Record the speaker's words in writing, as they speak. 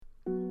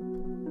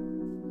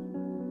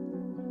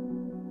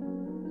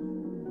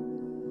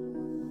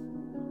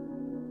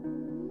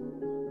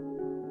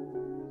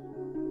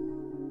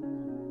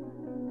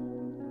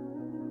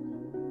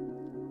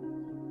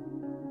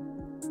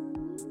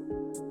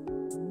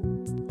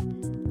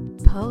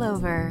Pull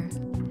over,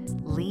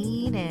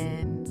 lean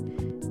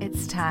in.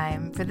 It's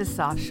time for the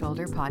Soft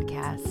Shoulder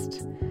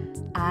Podcast.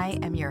 I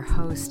am your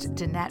host,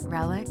 Danette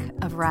Relic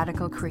of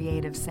Radical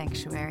Creative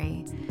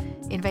Sanctuary,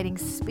 inviting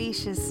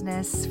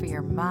spaciousness for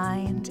your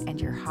mind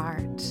and your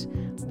heart.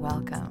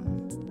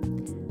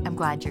 Welcome. I'm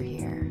glad you're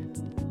here.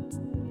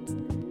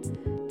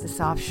 The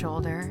Soft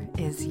Shoulder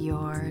is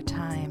your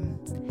time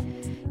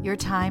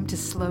to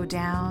slow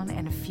down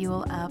and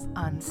fuel up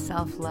on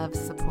self-love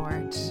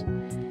support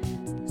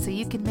so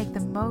you can make the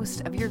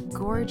most of your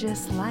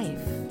gorgeous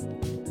life.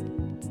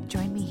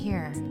 Join me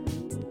here.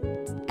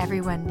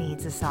 Everyone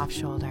needs a soft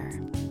shoulder.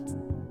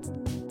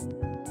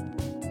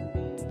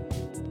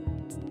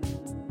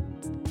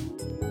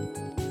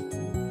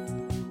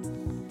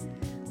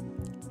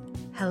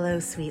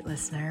 Hello, sweet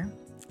listener.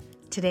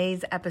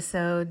 Today's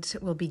episode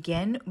will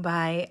begin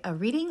by a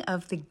reading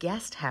of The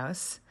Guest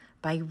House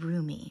by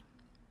Rumi.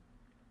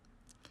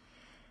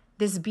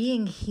 This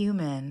being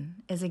human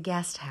is a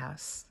guest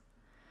house.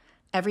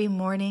 Every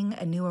morning,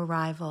 a new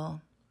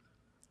arrival,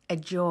 a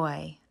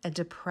joy, a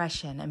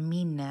depression, a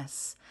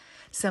meanness,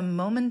 some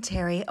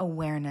momentary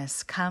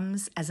awareness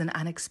comes as an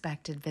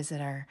unexpected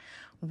visitor.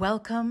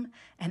 Welcome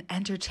and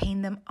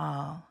entertain them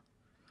all.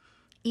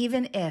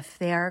 Even if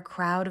they are a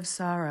crowd of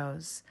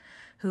sorrows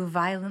who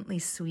violently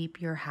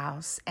sweep your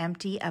house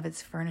empty of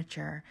its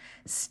furniture,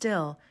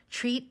 still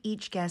treat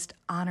each guest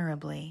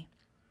honorably.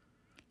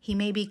 He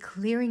may be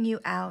clearing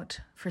you out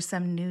for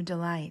some new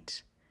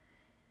delight.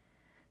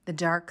 The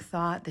dark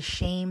thought, the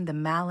shame, the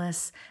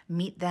malice,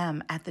 meet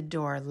them at the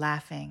door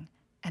laughing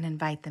and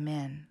invite them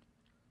in.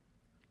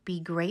 Be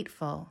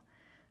grateful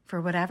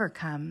for whatever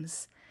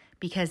comes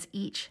because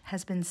each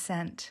has been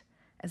sent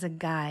as a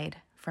guide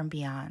from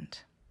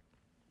beyond.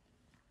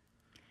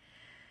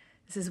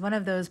 This is one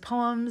of those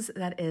poems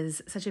that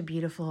is such a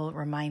beautiful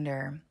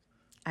reminder.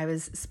 I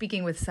was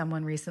speaking with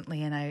someone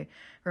recently and I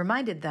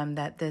reminded them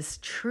that this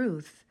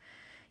truth,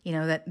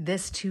 that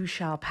this too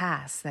shall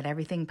pass, that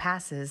everything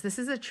passes. This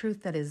is a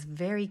truth that is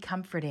very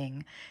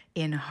comforting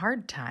in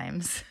hard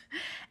times.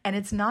 And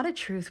it's not a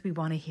truth we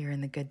want to hear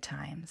in the good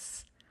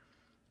times.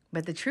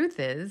 But the truth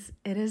is,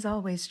 it is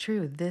always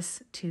true.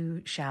 This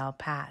too shall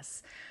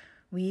pass.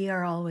 We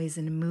are always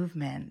in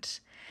movement.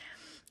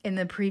 In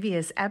the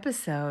previous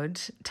episode,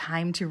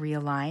 Time to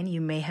Realign, you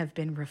may have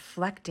been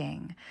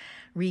reflecting,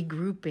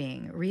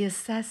 regrouping,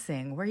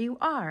 reassessing where you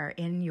are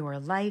in your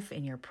life,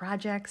 in your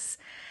projects,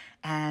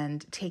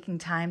 and taking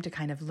time to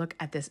kind of look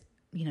at this,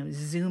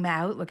 zoom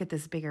out, look at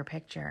this bigger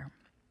picture.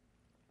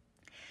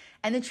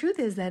 And the truth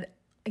is that,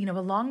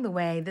 along the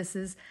way,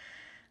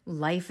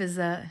 life is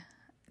a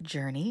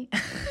journey.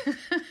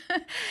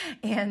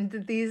 And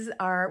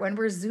when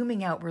we're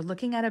zooming out, we're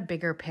looking at a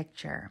bigger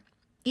picture.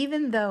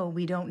 Even though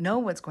we don't know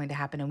what's going to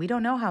happen and we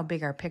don't know how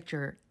big our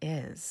picture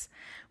is,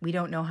 we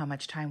don't know how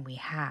much time we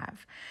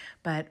have.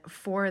 But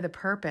for the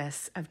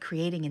purpose of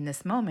creating in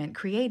this moment,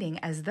 creating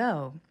as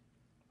though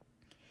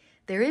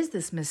there is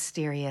this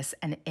mysterious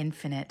and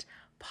infinite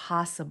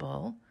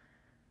possible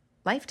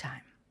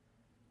lifetime.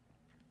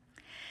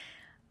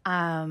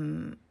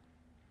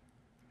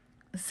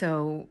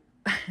 So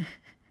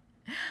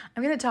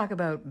I'm going to talk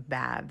about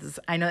baths.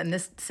 I know, and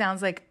this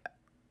sounds like,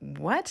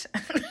 what?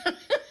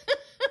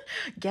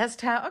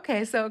 Guest house.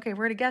 Okay,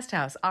 we're at a guest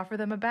house. Offer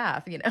them a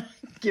bath,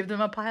 give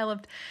them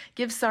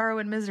give sorrow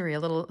and misery a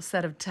little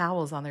set of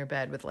towels on their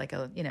bed with like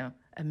a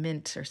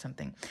mint or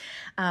something.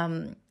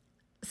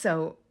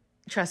 So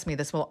trust me,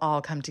 this will all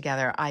come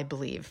together, I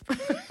believe.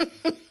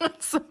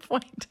 That's the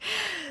point.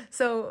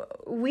 So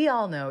we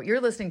all know, you're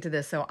listening to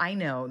this, so I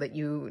know that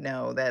you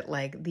know that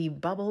like the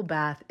bubble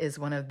bath is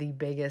one of the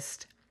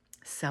biggest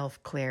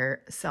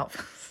self-care.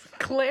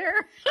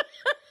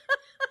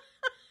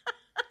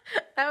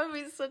 That would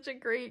be such a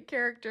great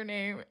character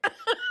name.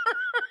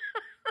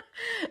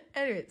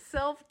 Anyway,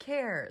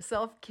 self-care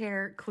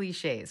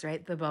cliches,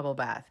 right? The bubble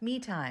bath, me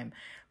time,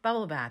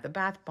 bubble bath, a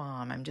bath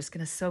bomb. I'm just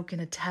going to soak in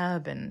a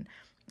tub and,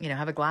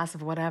 have a glass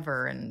of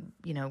whatever and,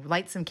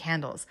 light some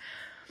candles.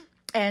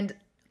 And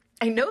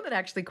I know that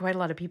actually quite a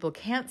lot of people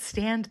can't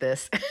stand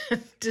this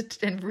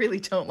and really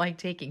don't like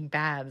taking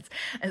baths.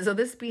 And so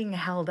this being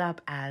held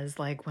up as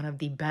like one of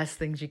the best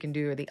things you can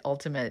do or the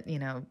ultimate,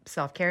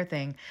 self-care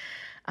thing,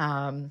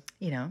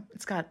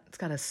 it's got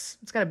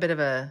a bit of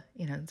a,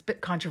 it's a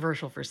bit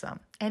controversial for some.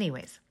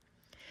 Anyways,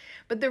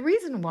 but the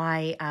reason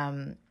why,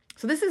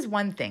 so this is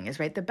one thing is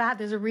right. The bath,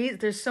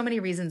 there's so many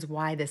reasons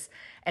why this,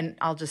 and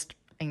I'll just,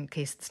 in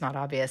case it's not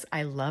obvious,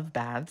 I love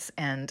baths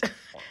and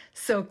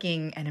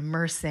soaking and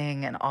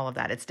immersing and all of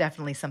that. It's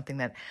definitely something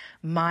that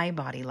my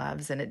body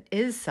loves and it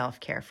is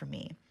self-care for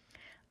me,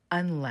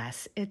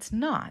 unless it's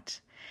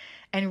not.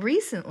 And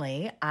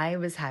recently I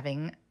was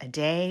having a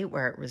day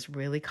where it was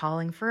really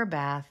calling for a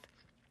bath.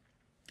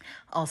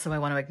 Also, I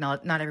want to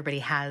acknowledge not everybody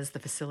has the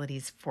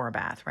facilities for a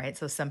bath, right?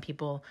 So some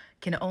people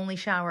can only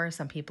shower,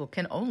 some people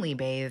can only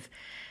bathe,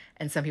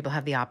 and some people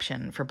have the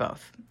option for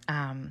both.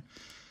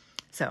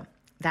 So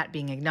that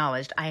being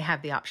acknowledged, I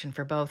have the option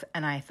for both.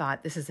 And I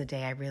thought this is a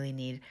day I really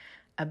need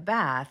a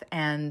bath.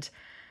 And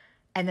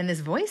And then this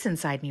voice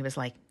inside me was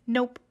like,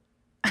 nope.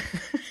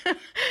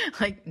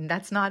 Like,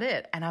 that's not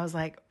it. And I was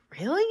like,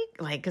 really?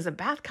 Like, because a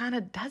bath kind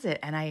of does it.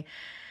 And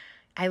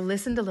I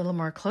listened a little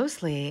more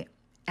closely,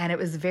 and it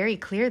was very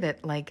clear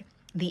that like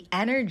the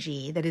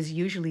energy that is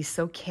usually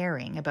so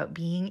caring about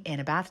being in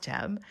a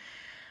bathtub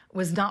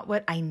was not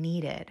what I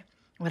needed.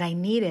 What I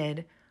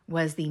needed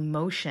was the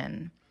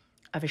motion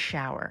of a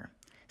shower.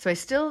 So I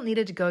still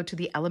needed to go to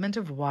the element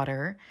of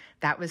water.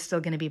 That was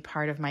still going to be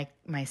part of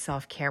my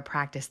self-care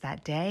practice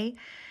that day.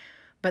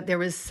 But there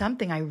was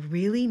something I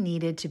really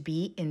needed to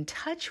be in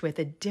touch with,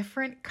 a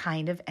different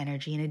kind of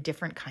energy and a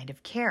different kind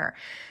of care.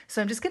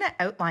 So I'm just going to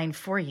outline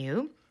for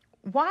you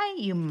why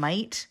you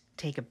might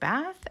take a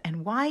bath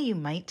and why you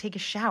might take a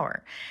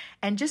shower.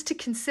 And just to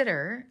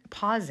consider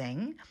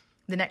pausing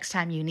the next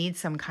time you need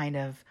some kind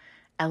of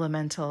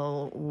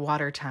elemental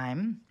water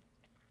time,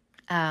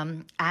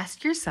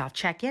 ask yourself,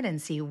 check in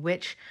and see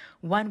which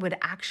one would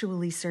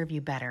actually serve you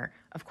better.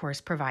 Of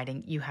course,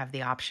 providing you have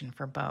the option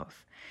for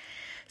both.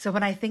 So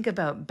when I think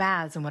about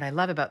baths, and what I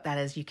love about that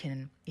is you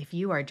can, if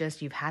you are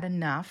just, you've had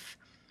enough,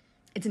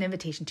 it's an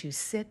invitation to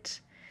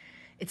sit.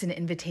 It's an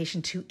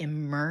invitation to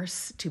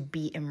immerse, to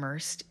be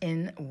immersed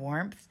in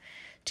warmth,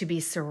 to be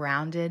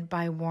surrounded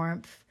by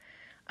warmth.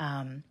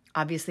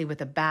 Obviously, with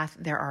a bath,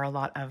 there are a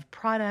lot of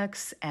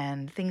products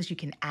and things you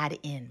can add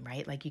in,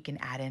 right? Like you can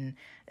add in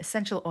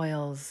essential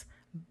oils,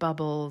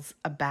 bubbles,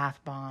 a bath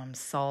bomb,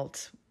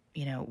 salt,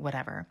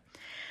 whatever.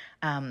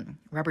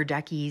 Rubber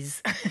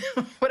duckies,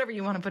 whatever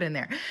you want to put in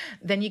there.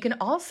 Then you can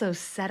also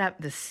set up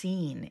the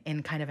scene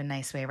in kind of a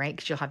nice way, right?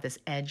 Because you'll have this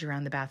edge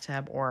around the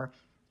bathtub, or,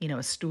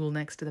 a stool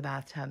next to the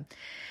bathtub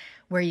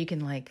where you can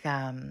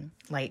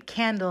light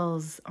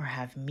candles or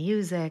have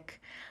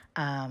music.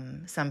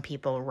 Some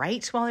people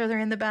write while they're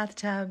in the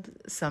bathtub.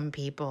 Some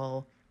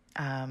people,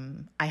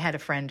 I had a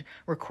friend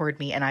record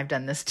me, and I've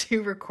done this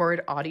too,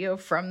 record audio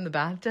from the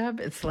bathtub.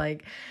 It's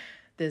like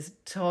this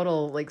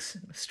total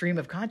stream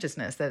of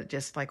consciousness that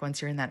just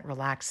once you're in that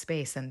relaxed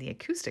space, and the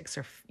acoustics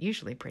are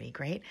usually pretty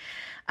great.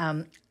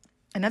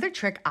 Another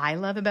trick I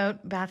love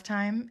about bath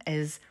time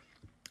is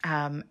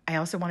I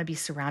also want to be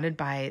surrounded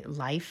by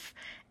life,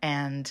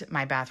 and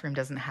my bathroom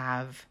doesn't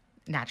have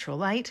natural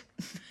light.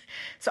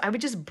 So I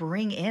would just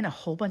bring in a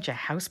whole bunch of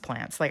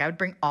houseplants. I would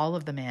bring all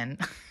of them in,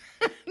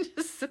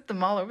 just sit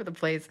them all over the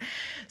place.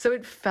 So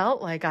it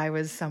felt like I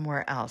was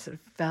somewhere else. It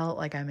felt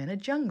like I'm in a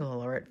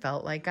jungle, or it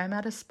felt like I'm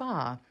at a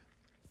spa,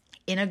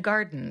 in a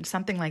garden,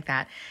 something like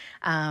that.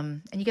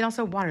 And you can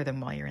also water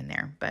them while you're in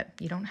there, but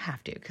you don't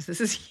have to, because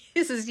this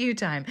is you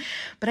time.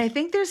 But I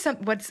think there's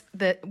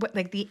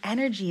the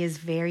energy is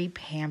very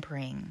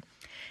pampering.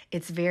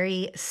 It's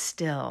very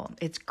still.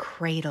 It's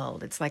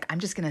cradled. It's like, I'm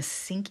just going to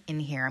sink in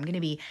here. I'm going to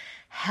be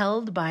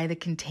held by the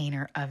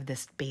container of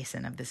this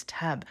basin, of this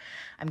tub.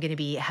 I'm going to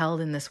be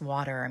held in this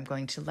water. I'm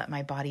going to let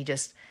my body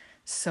just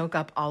soak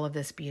up all of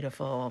this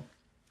beautiful,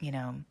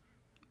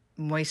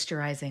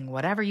 moisturizing,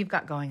 whatever you've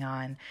got going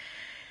on.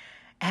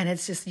 And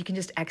it's just, you can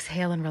just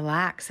exhale and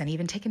relax, and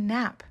even take a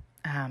nap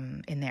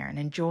in there, and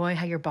enjoy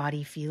how your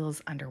body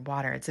feels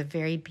underwater. It's a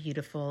very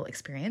beautiful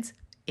experience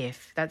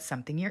if that's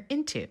something you're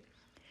into.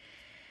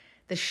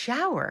 The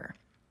shower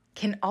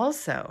can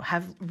also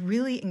have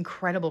really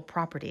incredible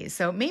properties.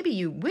 So maybe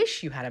you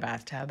wish you had a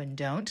bathtub and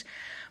don't,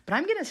 but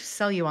I'm going to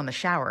sell you on the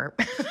shower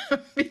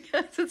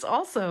because it's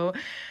also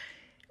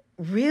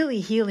really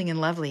healing and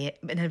lovely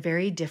in a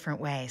very different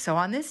way. So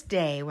on this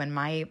day when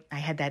I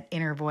had that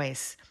inner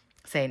voice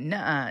say,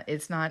 "Nuh-uh,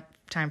 it's not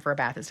time for a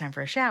bath, it's time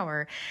for a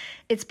shower,"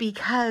 it's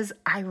because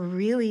I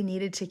really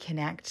needed to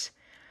connect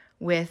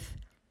with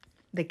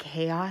the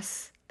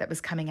chaos that was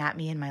coming at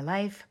me in my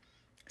life,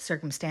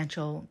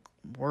 circumstantial,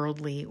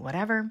 worldly,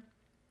 whatever.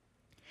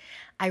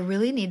 I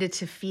really needed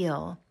to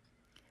feel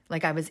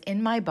like I was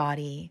in my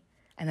body,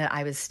 and that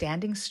I was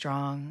standing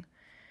strong,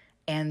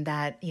 and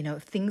that,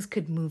 things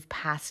could move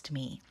past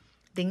me.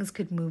 Things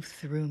could move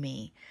through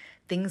me.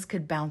 Things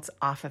could bounce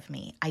off of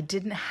me. I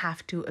didn't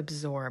have to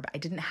absorb. I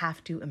didn't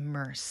have to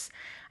immerse.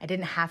 I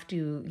didn't have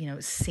to,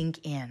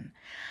 sink in.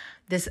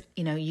 This,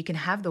 you can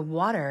have the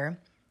water,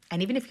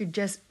 and even if you're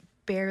just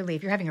barely,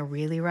 if you're having a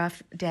really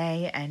rough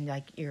day and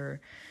you're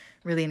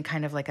really in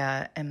kind of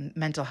a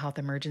mental health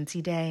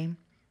emergency day,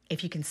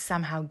 if you can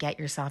somehow get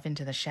yourself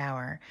into the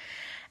shower,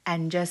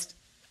 and just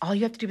all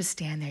you have to do is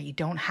stand there. You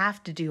don't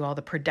have to do all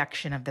the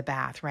production of the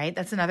bath, right?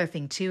 That's another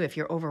thing too. If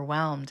you're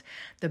overwhelmed,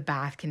 the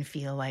bath can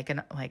feel like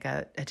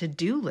a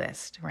to-do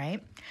list,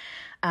 right?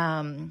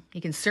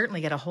 You can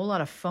certainly get a whole lot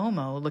of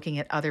FOMO looking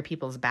at other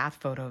people's bath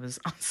photos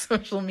on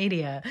social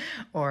media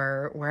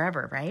or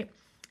wherever, right?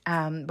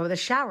 But with a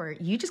shower,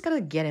 you just got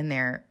to get in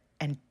there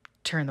and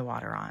turn the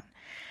water on.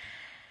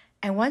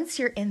 And once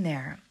you're in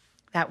there,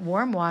 that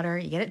warm water,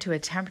 you get it to a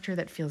temperature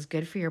that feels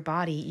good for your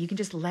body, you can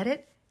just let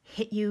it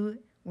hit you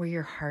where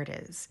your heart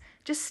is.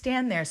 Just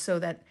stand there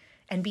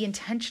and be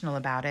intentional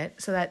about it,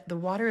 so that the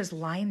water is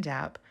lined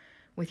up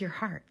with your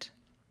heart.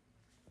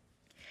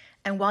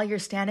 And while you're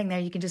standing there,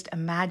 you can just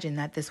imagine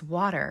that this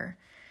water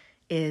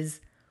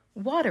is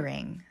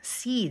watering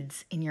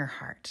seeds in your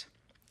heart.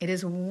 It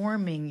is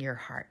warming your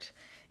heart.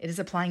 It is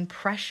applying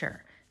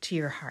pressure to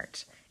your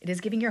heart. It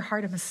is giving your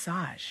heart a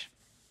massage.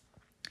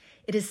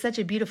 It is such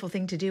a beautiful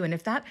thing to do. And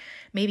if that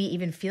maybe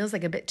even feels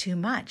like a bit too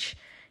much,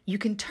 you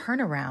can turn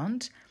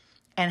around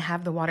and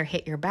have the water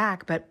hit your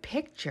back, but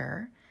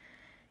picture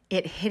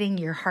it hitting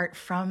your heart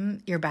from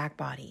your back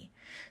body.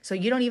 So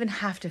you don't even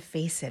have to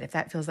face it if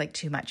that feels like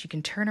too much. You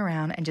can turn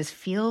around and just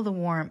feel the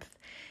warmth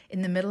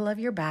in the middle of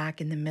your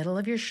back, in the middle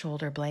of your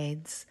shoulder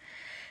blades,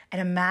 and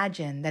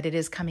imagine that it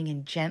is coming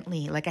in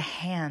gently, like a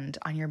hand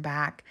on your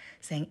back,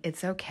 saying,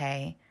 it's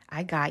okay,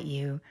 I got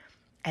you.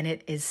 And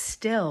it is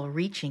still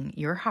reaching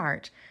your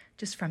heart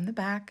just from the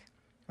back,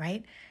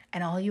 right?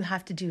 And all you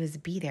have to do is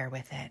be there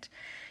with it.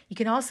 You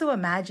can also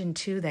imagine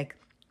too, like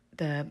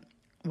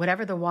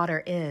whatever the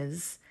water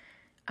is,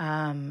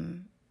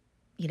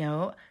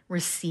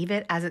 receive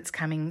it as it's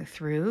coming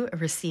through,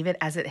 receive it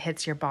as it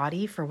hits your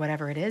body for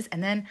whatever it is.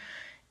 And then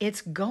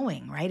it's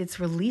going, right? It's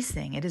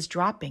releasing, it is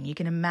dropping. You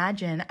can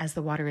imagine as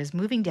the water is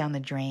moving down the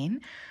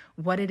drain,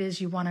 what it is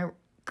you want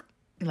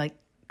to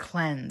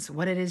cleanse,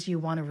 what it is you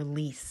want to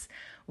release,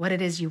 what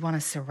it is you want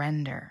to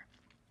surrender,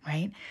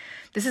 right?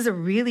 This is a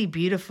really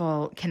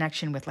beautiful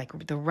connection with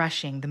the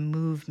rushing, the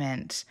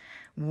movement,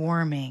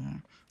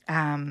 warming,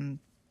 and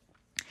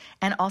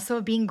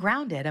also being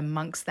grounded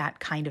amongst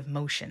that kind of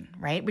motion,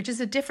 right? Which is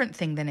a different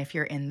thing than if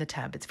you're in the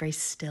tub. It's very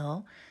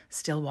still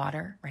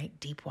water, right?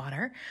 Deep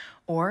water,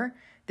 or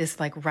this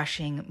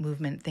rushing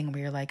movement thing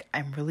where you're like,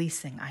 I'm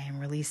releasing, I am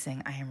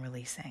releasing, I am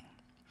releasing.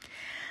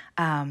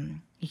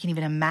 You can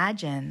even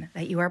imagine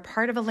that you are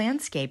part of a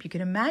landscape. You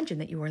can imagine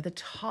that you are the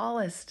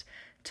tallest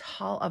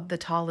of the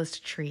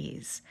tallest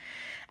trees.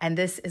 And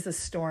this is a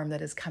storm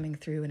that is coming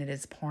through and it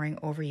is pouring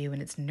over you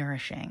and it's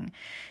nourishing.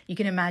 You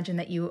can imagine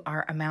that you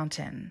are a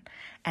mountain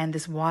and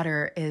this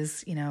water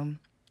is,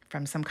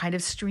 from some kind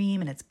of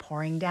stream and it's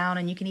pouring down.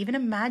 And you can even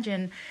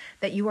imagine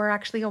that you are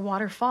actually a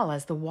waterfall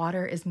as the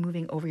water is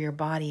moving over your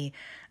body.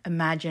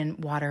 Imagine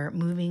water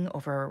moving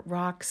over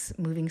rocks,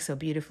 moving so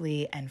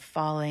beautifully and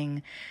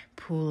falling,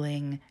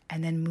 pooling,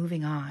 and then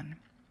moving on.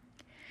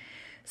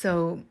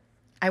 So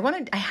I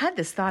had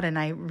this thought and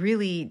I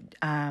really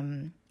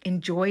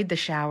enjoyed the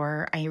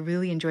shower. I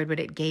really enjoyed what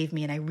it gave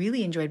me and I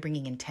really enjoyed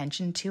bringing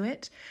intention to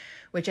it,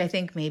 which I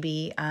think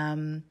maybe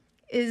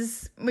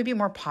is maybe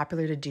more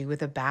popular to do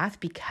with a bath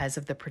because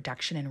of the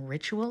production and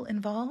ritual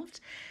involved.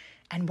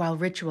 And while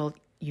ritual,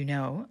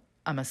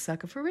 I'm a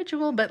sucker for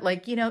ritual, but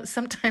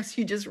sometimes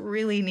you just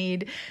really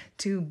need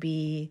to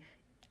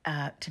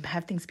to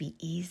have things be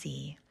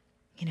easy.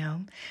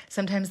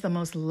 Sometimes the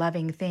most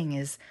loving thing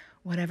is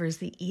whatever's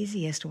the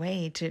easiest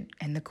way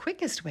and the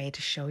quickest way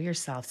to show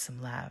yourself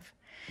some love.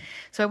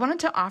 So I wanted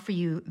to offer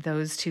you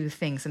those two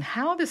things, and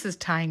how this is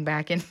tying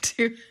back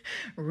into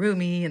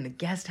Rumi and the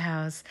guest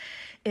house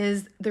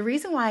is the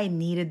reason why I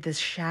needed this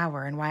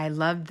shower and why I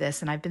loved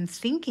this. And I've been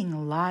thinking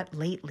a lot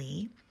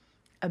lately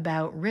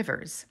about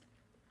rivers.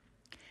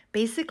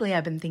 Basically,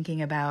 I've been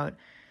thinking about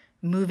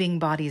moving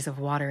bodies of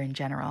water in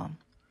general.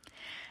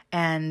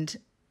 And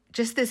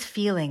just this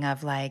feeling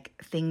of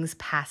things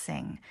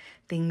passing,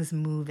 things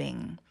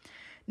moving,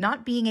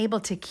 not being able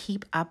to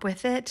keep up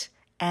with it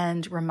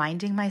and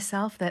reminding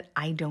myself that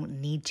I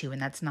don't need to,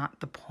 and that's not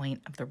the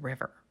point of the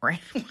river,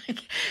 right?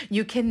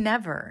 You can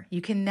never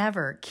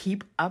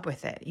keep up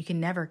with it. You can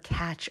never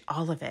catch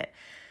all of it.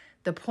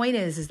 The point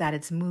is that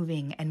it's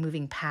moving and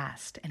moving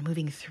past and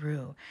moving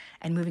through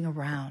and moving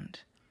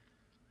around.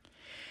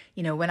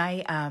 When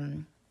I,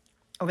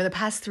 over the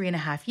past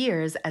 3.5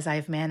 years, as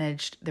I've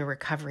managed the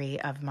recovery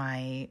of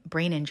my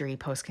brain injury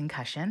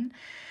post-concussion,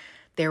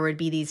 there would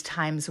be these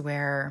times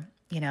where,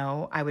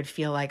 I would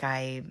feel like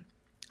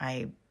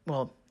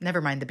well,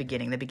 never mind the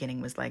beginning. The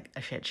beginning was like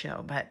a shit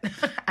show, but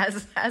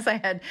as I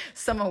had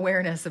some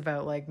awareness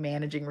about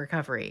managing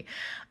recovery,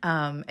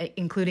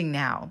 including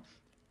now,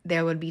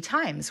 there would be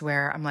times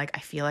where I'm I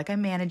feel like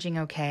I'm managing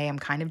okay. I'm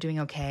kind of doing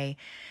okay.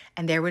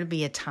 And there would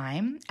be a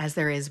time, as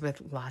there is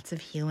with lots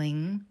of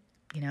healing,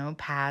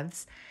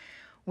 paths,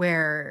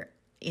 where,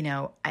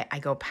 I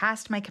go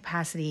past my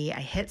capacity, I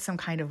hit some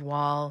kind of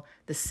wall,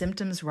 the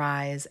symptoms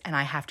rise, and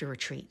I have to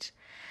retreat.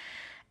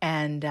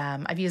 And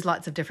I've used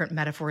lots of different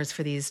metaphors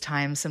for these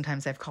times.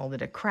 Sometimes I've called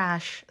it a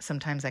crash.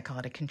 Sometimes I call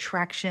it a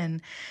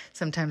contraction.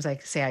 Sometimes I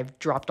say I've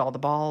dropped all the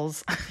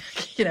balls.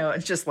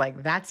 It's just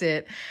that's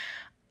it.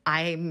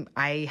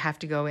 I have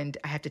to go and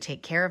I have to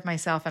take care of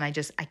myself, and I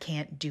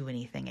can't do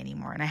anything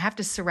anymore. And I have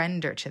to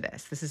surrender to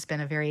this. This has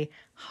been a very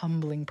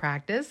humbling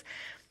practice.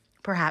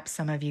 Perhaps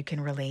some of you can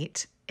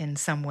relate in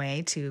some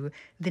way to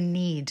the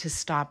need to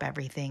stop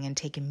everything and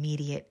take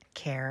immediate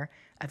care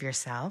of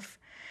yourself.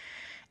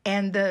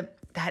 And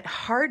that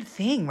hard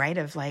thing, right,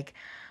 of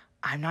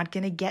I'm not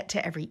going to get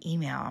to every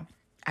email.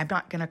 I'm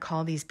not going to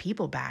call these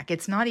people back.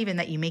 It's not even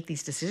that you make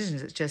these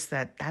decisions. It's just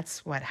that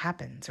that's what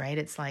happens, right?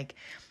 It's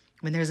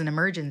when there's an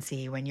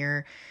emergency, when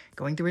you're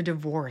going through a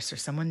divorce or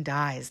someone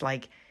dies,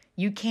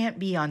 you can't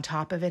be on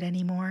top of it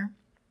anymore.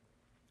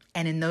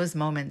 And in those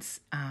moments,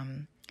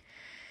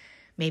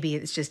 maybe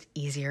it's just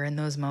easier in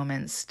those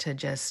moments to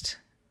just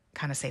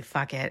kind of say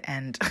fuck it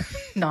and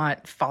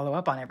not follow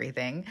up on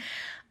everything,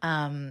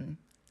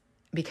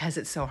 because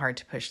it's so hard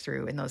to push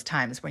through in those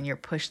times when you're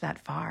pushed that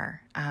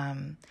far.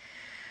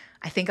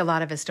 I think a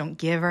lot of us don't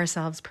give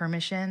ourselves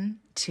permission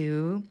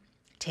to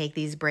take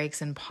these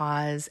breaks and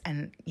pause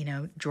and,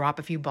 drop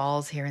a few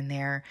balls here and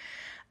there,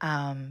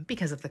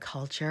 because of the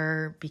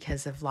culture,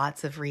 because of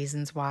lots of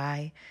reasons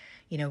why,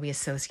 we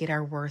associate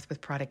our worth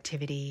with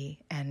productivity,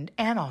 and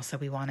also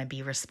we want to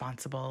be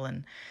responsible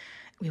and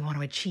we want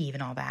to achieve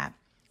and all that.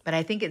 But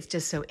I think it's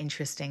just so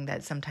interesting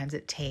that sometimes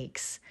it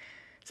takes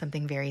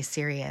something very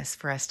serious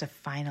for us to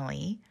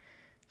finally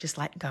just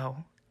let go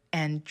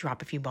and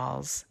drop a few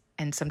balls.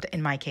 And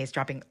in my case,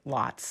 dropping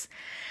lots.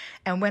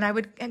 And when I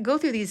would go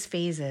through these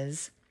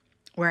phases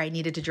where I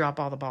needed to drop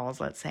all the balls,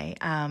 let's say,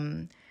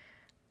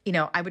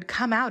 I would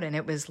come out and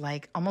it was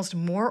like almost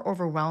more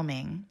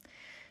overwhelming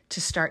to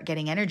start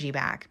getting energy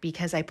back,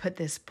 because I put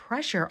this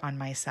pressure on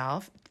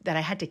myself that I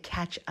had to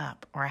catch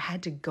up, or I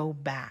had to go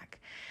back.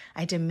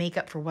 I had to make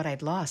up for what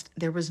I'd lost.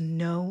 There was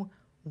no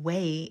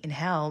way in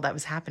hell that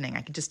was happening.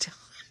 I can just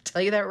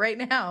tell you that right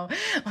now.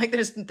 Like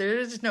there's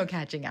just no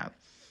catching up.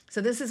 So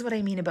this is what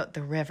I mean about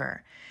the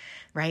river,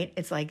 right?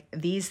 It's like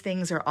these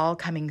things are all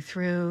coming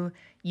through.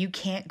 You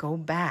can't go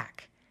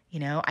back.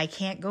 I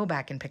can't go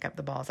back and pick up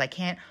the balls. I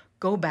can't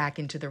go back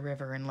into the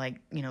river and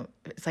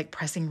it's like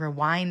pressing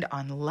rewind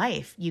on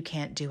life. You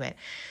can't do it.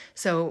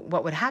 So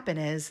what would happen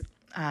is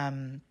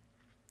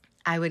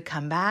I would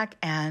come back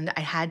and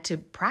I had to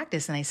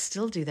practice, and I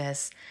still do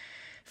this,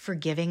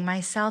 forgiving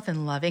myself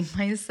and loving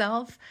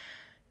myself,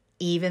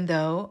 even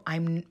though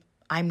I'm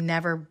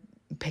never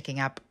picking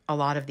up a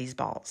lot of these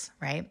balls,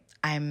 right?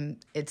 I'm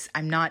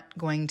not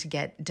going to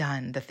get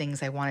done the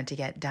things I wanted to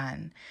get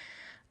done.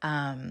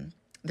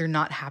 They're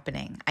not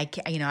happening.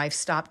 I've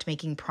stopped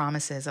making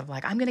promises of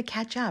like, I'm going to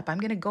catch up. I'm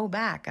going to go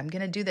back. I'm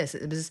going to do this.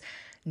 It was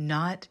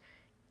not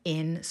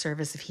in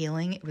service of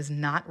healing. It was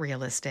not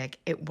realistic.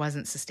 It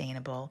wasn't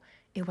sustainable.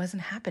 It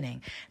wasn't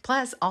happening.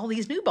 Plus, all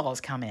these new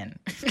balls come in.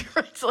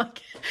 It's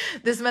like,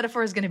 this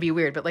metaphor is going to be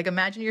weird, but like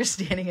imagine you're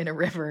standing in a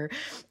river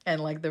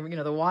and like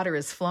the water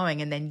is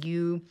flowing, and then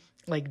you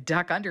like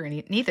duck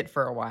underneath it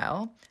for a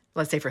while.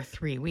 Let's say for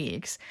 3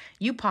 weeks,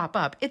 you pop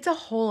up. It's a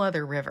whole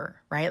other river,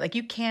 right? Like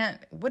you can't,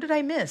 what did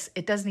I miss?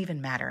 It doesn't even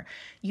matter.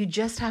 You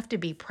just have to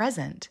be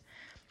present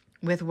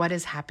with what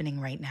is happening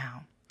right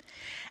now.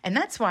 And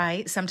that's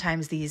why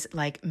sometimes these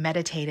like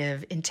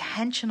meditative,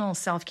 intentional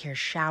self-care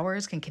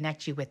showers can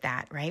connect you with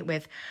that, right?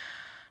 With,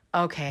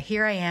 okay,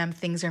 here I am,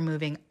 things are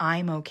moving,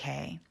 I'm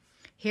okay.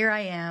 Here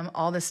I am,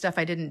 all the stuff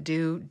I didn't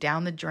do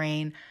down the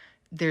drain,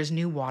 there's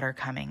new water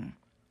coming.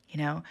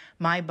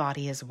 My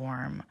body is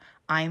warm.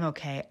 I'm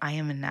okay. I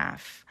am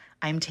enough.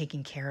 I'm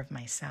taking care of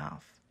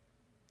myself.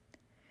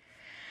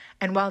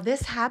 And while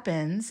this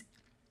happens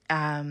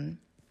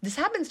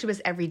to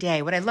us every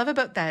day. What I love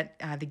about that,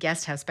 The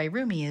Guest House by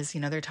Rumi is,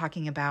 they're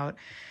talking about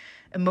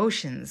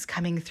emotions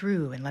coming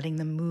through and letting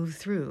them move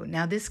through.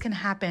 Now, this can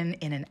happen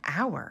in an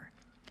hour,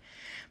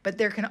 but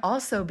there can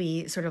also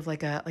be sort of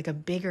like a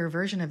bigger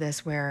version of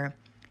this where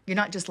you're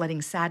not just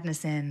letting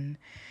sadness in,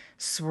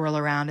 swirl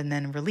around and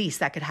then release.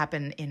 That could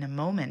happen in a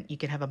moment. You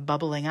could have a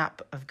bubbling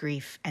up of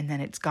grief and then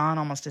it's gone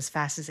almost as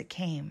fast as it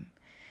came.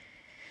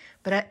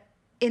 But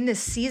in this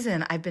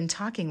season, I've been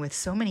talking with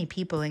so many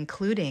people,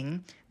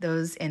 including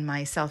those in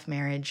my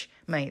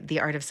the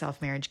Art of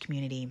Self-Marriage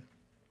community,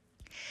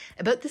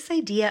 about this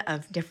idea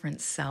of different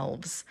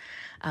selves.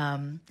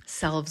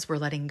 Selves we're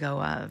letting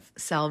go of,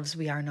 selves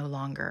we are no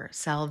longer,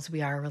 selves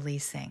we are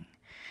releasing.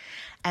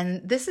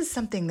 And this is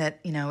something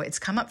that, it's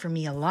come up for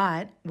me a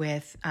lot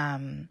with,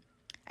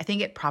 I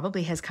think it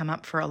probably has come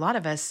up for a lot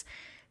of us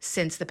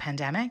since the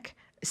pandemic,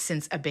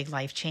 since a big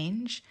life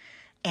change,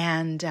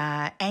 and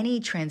any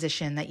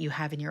transition that you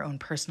have in your own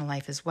personal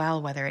life as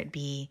well, whether it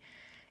be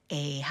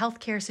a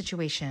healthcare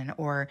situation,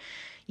 or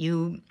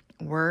you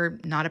were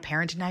not a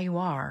parent and now you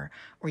are,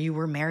 or you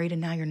were married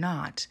and now you're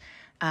not.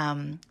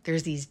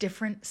 There's these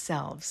different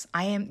selves.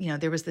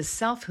 There was this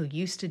self who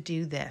used to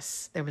do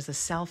this. There was a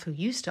self who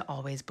used to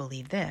always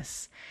believe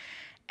this.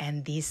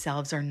 And these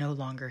selves are no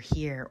longer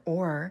here,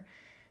 or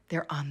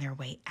they're on their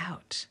way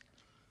out.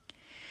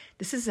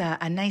 This is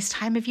a nice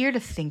time of year to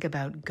think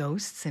about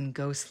ghosts and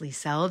ghostly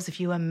selves. If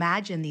you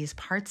imagine these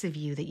parts of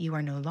you that you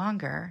are no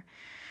longer,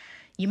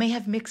 you may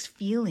have mixed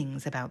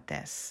feelings about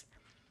this,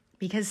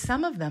 because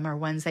some of them are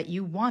ones that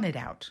you wanted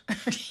out.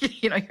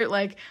 You're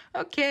like,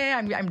 okay,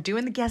 I'm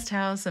doing the guest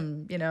house.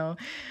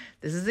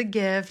 This is a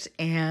gift,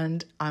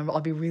 and I'll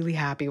be really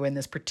happy when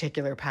this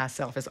particular past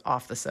self is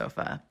off the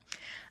sofa,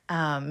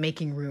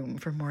 making room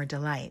for more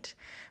delight.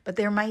 But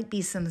there might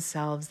be some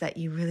selves that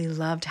you really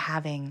loved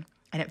having,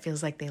 and it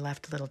feels like they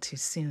left a little too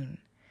soon.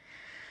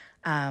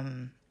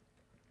 And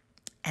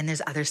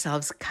there's other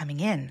selves coming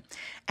in.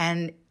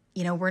 And,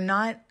 we're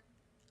not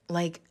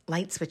like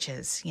light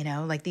switches,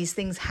 like these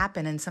things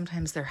happen, and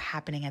sometimes they're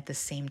happening at the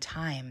same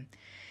time.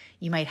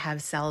 You might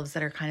have selves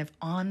that are kind of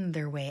on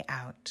their way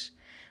out,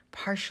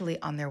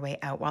 partially on their way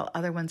out, while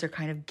other ones are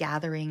kind of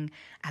gathering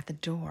at the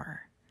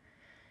door.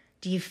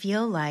 Do you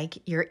feel like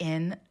you're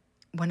in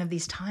one of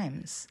these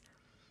times?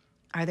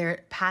 Are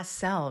there past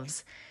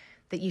selves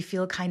that you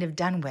feel kind of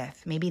done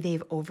with? Maybe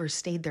they've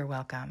overstayed their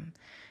welcome.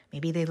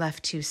 Maybe they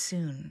left too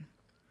soon.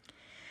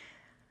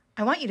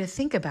 I want you to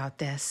think about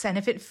this, and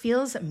if it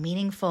feels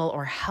meaningful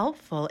or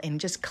helpful in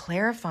just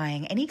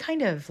clarifying any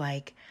kind of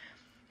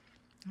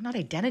not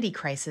identity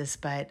crisis,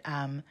 but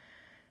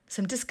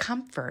some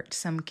discomfort,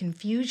 some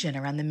confusion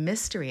around the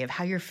mystery of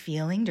how you're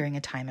feeling during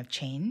a time of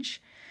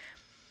change,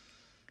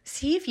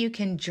 see if you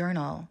can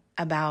journal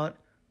about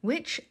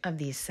which of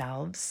these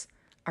selves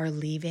are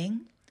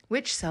leaving,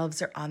 which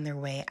selves are on their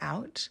way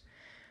out,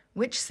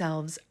 which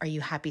selves are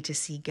you happy to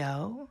see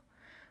go,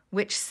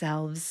 which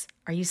selves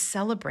are you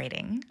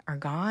celebrating are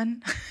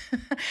gone,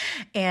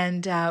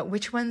 and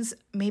which ones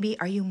maybe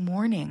are you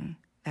mourning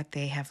that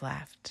they have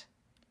left.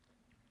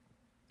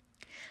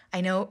 I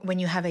know when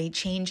you have a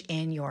change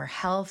in your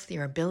health,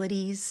 your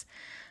abilities,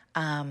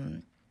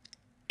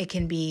 it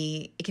can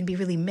be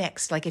really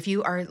mixed. Like if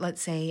you are,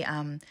 let's say,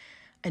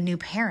 a new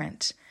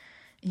parent,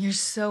 and you're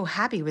so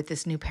happy with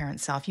this new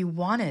parent self, you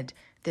wanted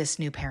this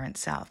new parent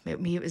self.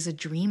 Maybe it was a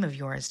dream of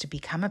yours to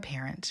become a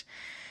parent.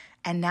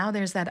 And now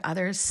there's that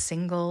other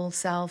single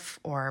self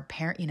or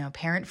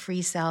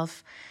parent-free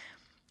self.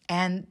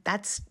 And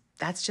that's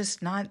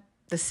just not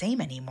the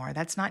same anymore.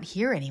 That's not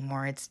here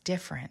anymore. It's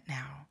different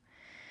now.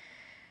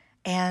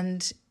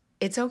 And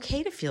it's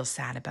okay to feel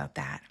sad about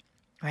that,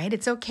 right?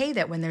 It's okay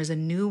that when there's a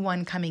new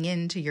one coming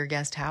into your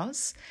guest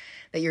house,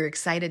 that you're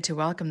excited to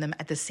welcome them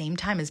at the same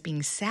time as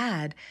being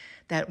sad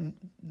that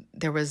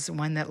there was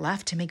one that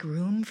left to make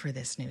room for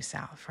this new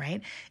self,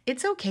 right?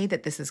 It's okay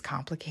that this is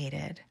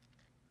complicated.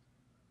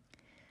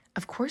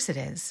 Of course it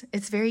is.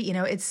 It's very,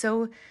 it's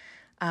so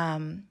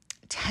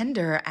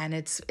tender, and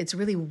it's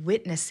really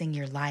witnessing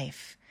your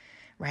life,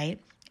 right?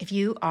 If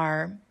you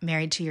are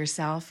married to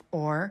yourself,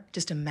 or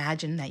just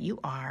imagine that you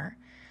are,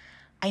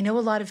 I know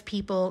a lot of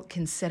people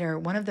consider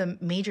one of the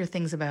major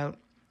things about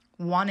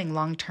wanting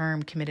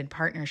long-term committed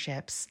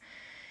partnerships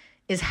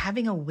is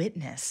having a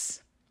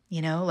witness,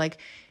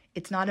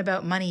 it's not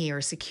about money or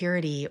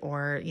security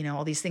or,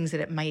 all these things that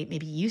it might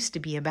maybe used to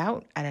be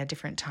about at a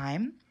different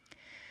time.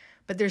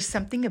 But there's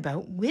something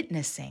about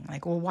witnessing,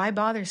 why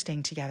bother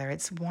staying together?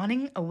 It's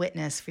wanting a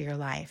witness for your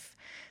life.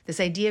 This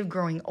idea of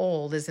growing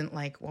old isn't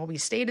we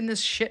stayed in this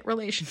shit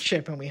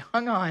relationship and we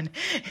hung on.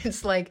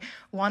 It's like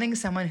wanting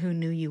someone who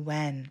knew you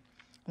when,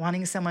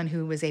 wanting someone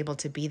who was able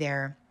to be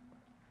there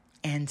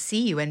and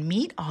see you and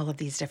meet all of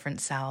these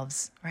different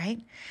selves, right?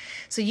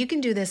 So you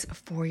can do this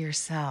for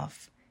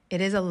yourself.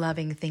 It is a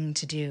loving thing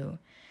to do.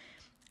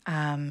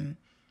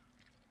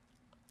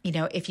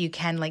 If you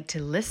can,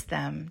 to list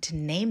them, to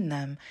name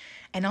them,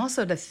 and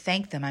also to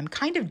thank them. I'm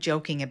kind of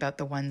joking about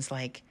the ones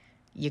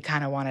you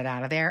kind of want it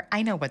out of there.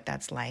 I know what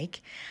that's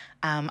like.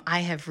 I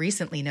have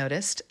recently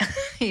noticed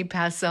a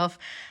past self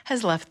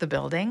has left the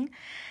building,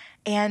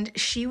 and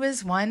she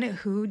was one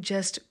who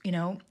just,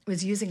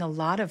 was using a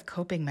lot of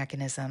coping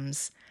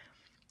mechanisms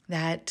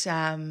that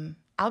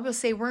I will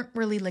say weren't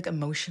really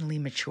emotionally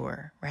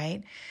mature,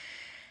 right?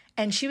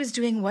 And she was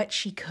doing what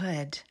she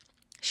could.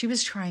 She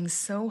was trying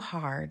so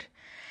hard.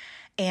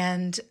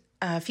 And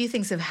a few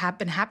things have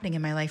been happening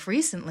in my life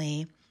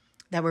recently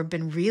that have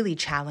been really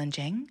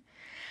challenging.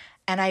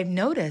 And I've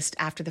noticed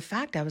after the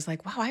fact, I was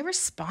like, wow, I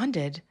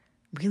responded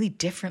really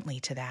differently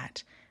to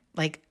that.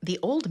 The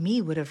old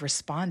me would have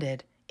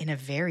responded in a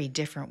very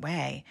different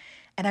way.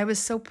 And I was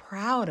so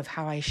proud of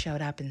how I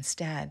showed up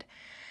instead.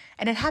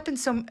 And it happened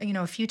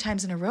a few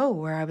times in a row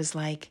where I was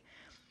like,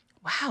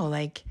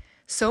 wow,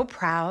 so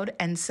proud.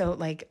 And so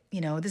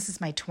this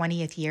is my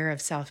 20th year of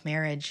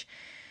self-marriage.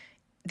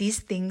 These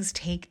things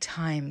take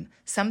time.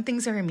 Some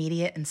things are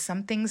immediate and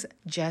some things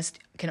just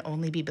can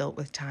only be built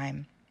with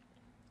time.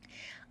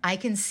 I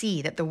can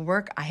see that the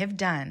work I have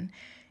done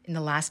in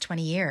the last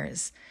 20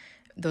 years,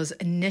 those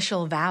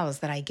initial vows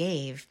that I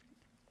gave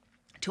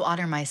to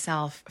honor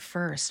myself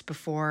first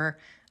before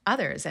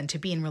others and to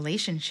be in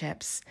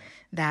relationships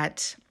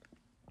that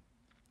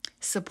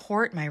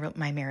support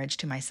my marriage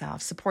to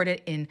myself, support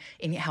it in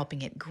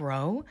helping it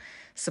grow,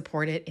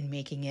 support it in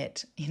making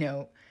it,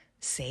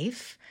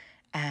 safe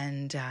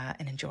and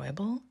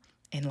enjoyable,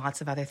 and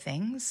lots of other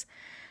things.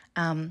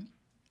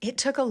 It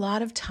took a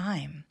lot of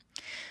time.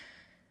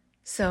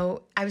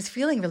 So I was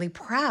feeling really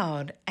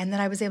proud, and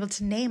then I was able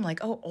to name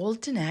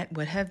old Danette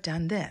would have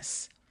done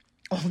this.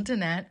 Old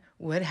Danette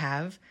would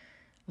have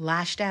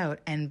lashed out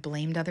and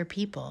blamed other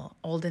people.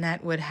 Old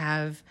Danette would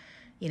have,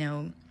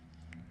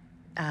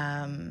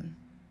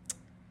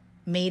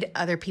 made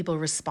other people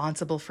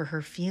responsible for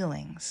her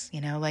feelings,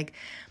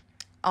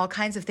 all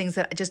kinds of things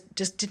that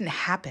just didn't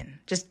happen,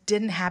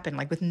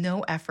 with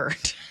no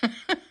effort.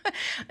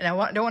 And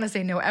I don't want to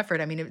say no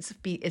effort. I mean,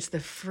 it's the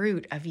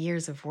fruit of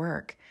years of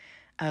work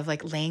of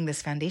laying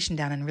this foundation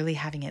down and really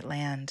having it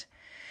land.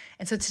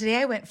 And so today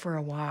I went for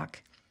a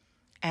walk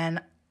and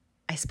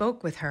I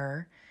spoke with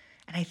her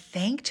and I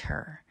thanked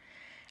her.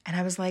 And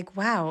I was like,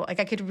 wow, I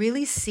could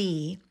really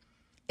see,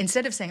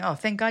 instead of saying, oh,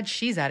 thank God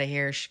she's out of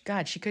here.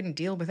 God, she couldn't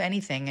deal with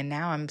anything. And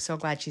now I'm so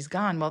glad she's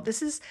gone. Well,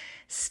 this is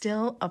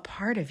still a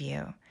part of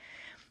you.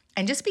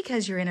 And just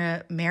because you're in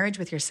a marriage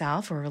with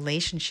yourself or a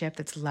relationship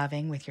that's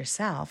loving with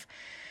yourself,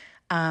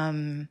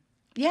 yeah,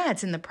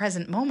 it's in the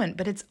present moment,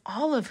 but it's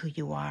all of who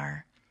you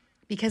are,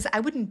 because I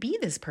wouldn't be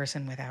this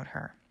person without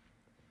her.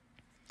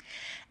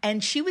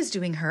 And she was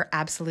doing her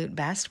absolute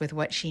best with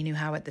what she knew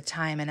how at the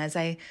time. And as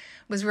I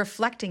was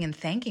reflecting and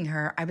thanking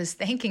her, I was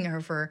thanking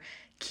her for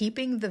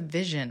keeping the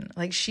vision.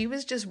 Like, she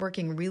was just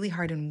working really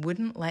hard and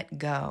wouldn't let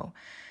go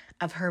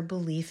of her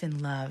belief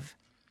in love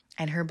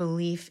and her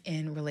belief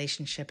in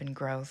relationship and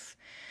growth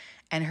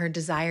and her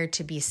desire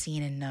to be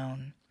seen and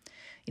known.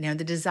 You know,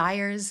 the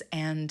desires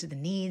and the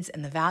needs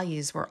and the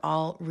values were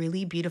all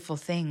really beautiful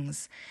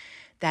things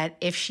that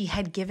if she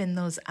had given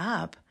those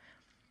up,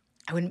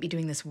 I wouldn't be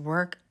doing this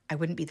work. I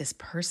wouldn't be this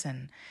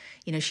person.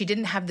 You know, she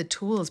didn't have the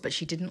tools, but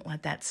she didn't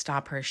let that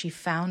stop her. She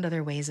found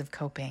other ways of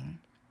coping.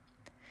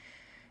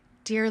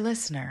 Dear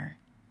listener,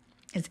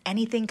 is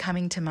anything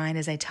coming to mind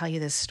as I tell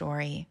you this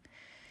story?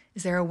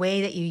 Is there a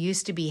way that you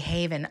used to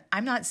behave? And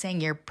I'm not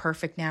saying you're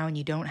perfect now and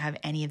you don't have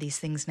any of these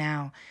things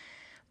now,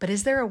 but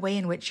is there a way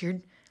in which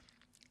you're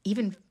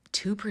even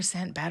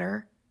 2%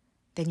 better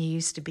than you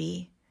used to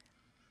be?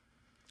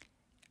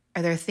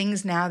 Are there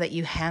things now that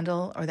you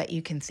handle or that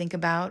you can think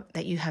about,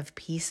 that you have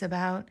peace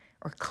about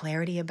or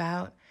clarity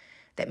about,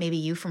 that maybe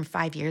you from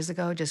 5 years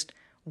ago just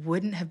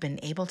wouldn't have been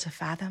able to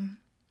fathom?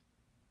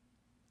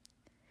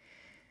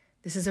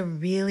 This is a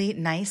really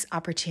nice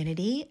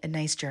opportunity, a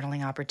nice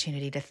journaling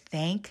opportunity to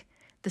thank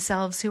the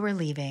selves who are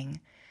leaving,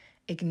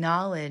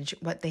 acknowledge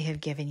what they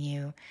have given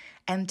you,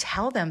 and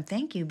tell them,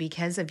 thank you,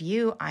 because of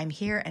you, I'm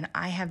here and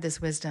I have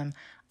this wisdom.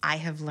 I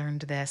have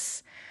learned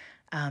this.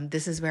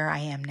 This is where I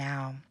am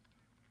now.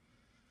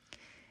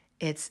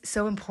 It's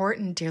so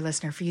important, dear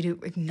listener, for you to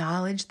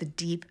acknowledge the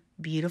deep,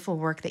 beautiful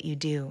work that you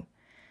do,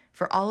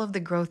 for all of the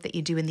growth that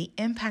you do and the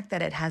impact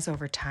that it has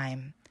over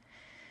time.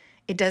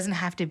 It doesn't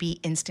have to be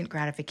instant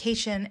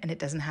gratification, and it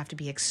doesn't have to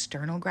be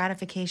external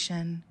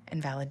gratification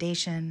and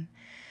validation.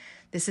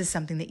 This is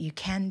something that you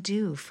can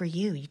do for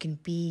you. You can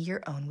be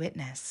your own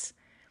witness.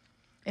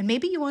 And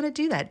maybe you want to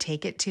do that.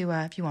 Take it to,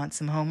 if you want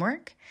some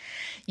homework,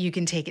 you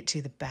can take it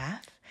to the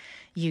bath.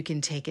 You can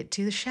take it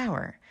to the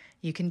shower.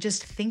 You can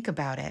just think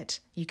about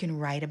it. You can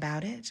write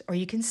about it, or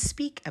you can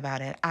speak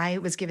about it. I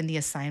was given the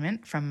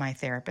assignment from my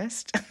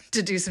therapist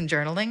to do some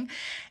journaling,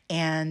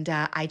 and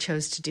I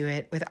chose to do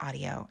it with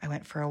audio. I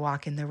went for a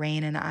walk in the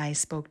rain, and I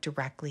spoke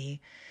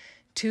directly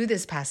to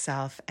this past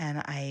self, and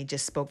I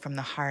just spoke from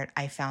the heart.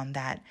 I found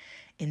that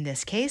in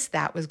this case,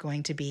 that was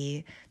going to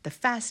be the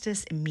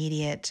fastest,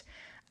 immediate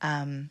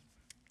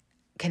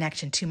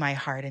connection to my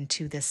heart and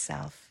to this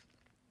self.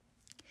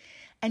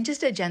 And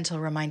just a gentle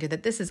reminder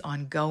that this is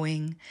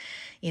ongoing.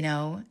 You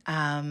know,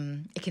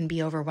 it can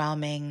be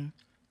overwhelming.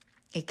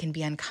 It can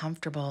be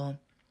uncomfortable.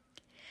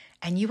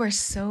 And you are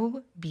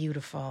so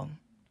beautiful.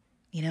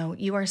 You know,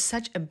 you are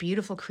such a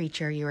beautiful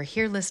creature. You are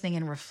here listening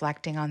and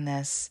reflecting on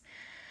this.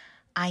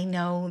 I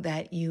know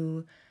that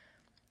you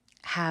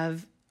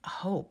have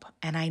hope,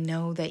 and I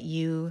know that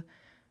you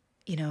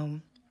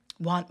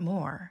want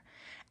more.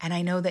 And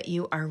I know that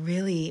you are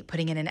really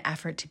putting in an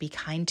effort to be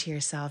kind to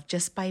yourself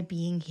just by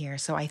being here.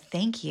 So I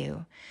thank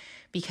you,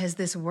 because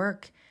this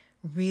work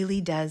really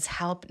does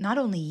help not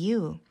only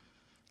you,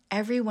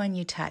 everyone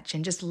you touch,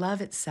 and just love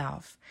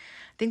itself.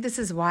 I think this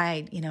is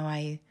why,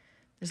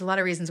 there's a lot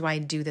of reasons why I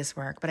do this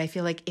work, but I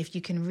feel like if you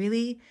can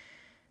really,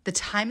 the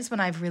times when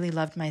I've really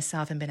loved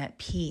myself and been at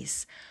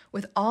peace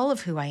with all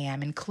of who I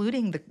am,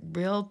 including the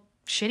real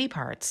shitty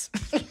parts,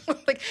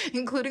 like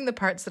including the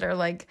parts that are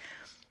like,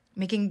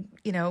 making,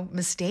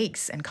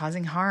 mistakes and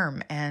causing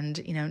harm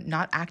and,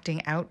 not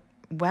acting out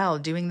well,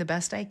 doing the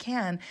best I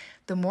can,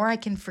 the more I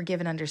can forgive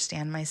and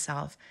understand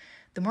myself,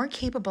 the more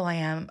capable I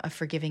am of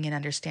forgiving and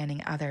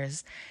understanding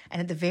others, and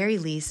at the very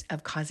least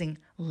of causing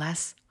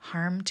less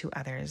harm to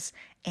others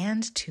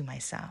and to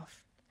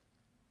myself.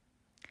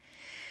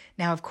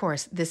 Now, of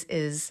course, this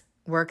is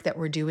work that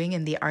we're doing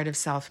in the art of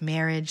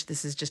self-marriage.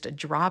 This is just a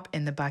drop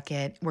in the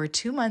bucket. We're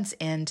 2 months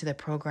into the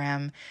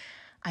program.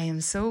 I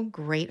am so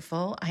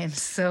grateful. I am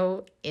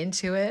so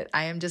into it.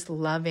 I am just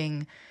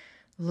loving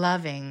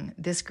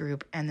this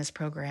group and this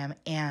program.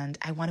 And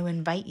I want to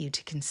invite you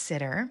to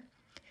consider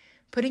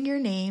putting your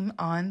name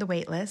on the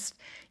wait list.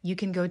 You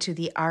can go to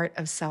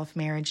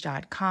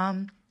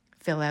theartofselfmarriage.com,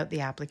 fill out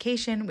the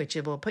application, which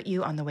it will put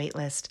you on the wait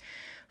list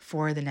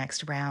for the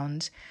next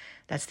round.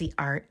 That's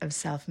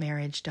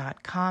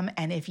theartofselfmarriage.com.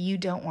 And if you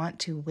don't want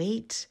to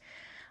wait,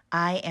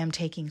 I am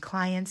taking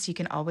clients. You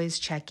can always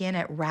check in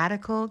at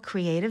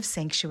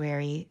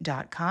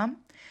radicalcreativesanctuary.com.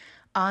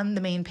 On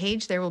the main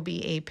page, there will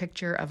be a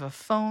picture of a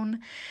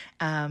phone,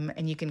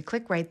 and you can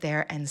click right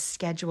there and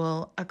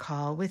schedule a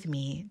call with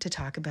me to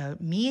talk about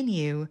me and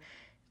you,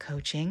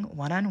 coaching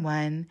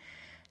one-on-one,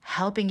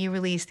 helping you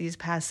release these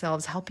past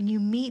selves, helping you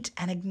meet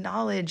and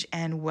acknowledge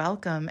and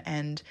welcome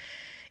and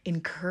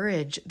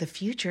encourage the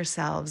future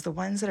selves, the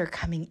ones that are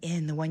coming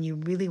in, the one you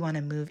really want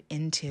to move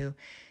into.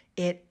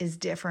 It is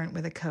different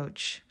with a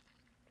coach.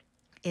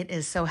 It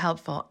is so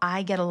helpful.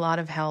 I get a lot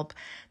of help.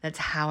 That's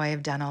how I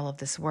have done all of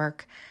this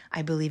work.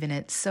 I believe in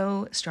it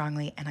so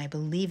strongly, and I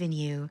believe in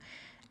you,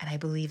 and I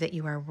believe that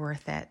you are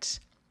worth it.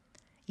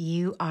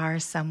 You are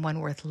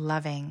someone worth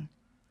loving.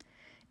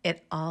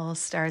 It all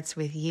starts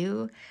with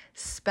you.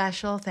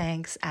 Special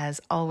thanks, as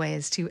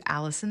always, to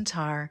Allison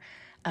Tarr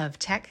of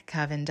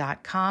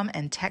techcoven.com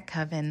and Tech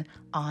Coven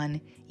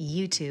on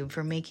YouTube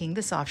for making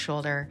the soft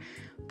shoulder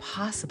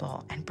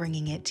possible and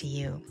bringing it to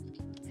you.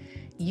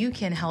 You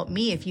can help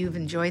me if you've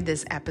enjoyed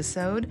this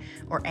episode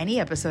or any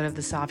episode of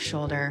The Soft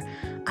Shoulder.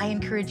 I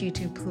encourage you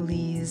to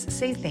please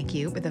say thank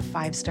you with a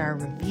 5-star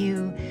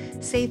review.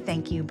 Say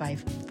thank you by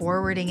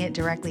forwarding it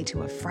directly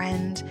to a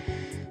friend.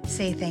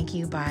 Say thank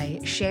you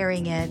by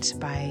sharing it,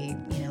 by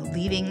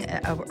leaving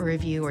a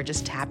review or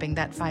just tapping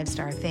that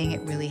 5-star thing. It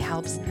really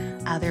helps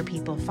other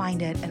people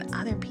find it and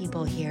other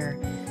people hear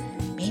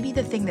maybe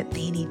the thing that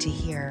they need to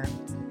hear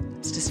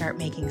is to start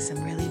making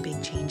some really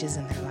big changes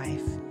in their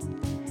life.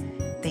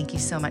 Thank you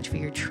so much for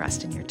your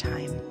trust and your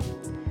time.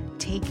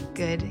 Take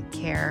good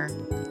care,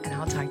 and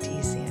I'll talk to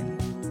you soon.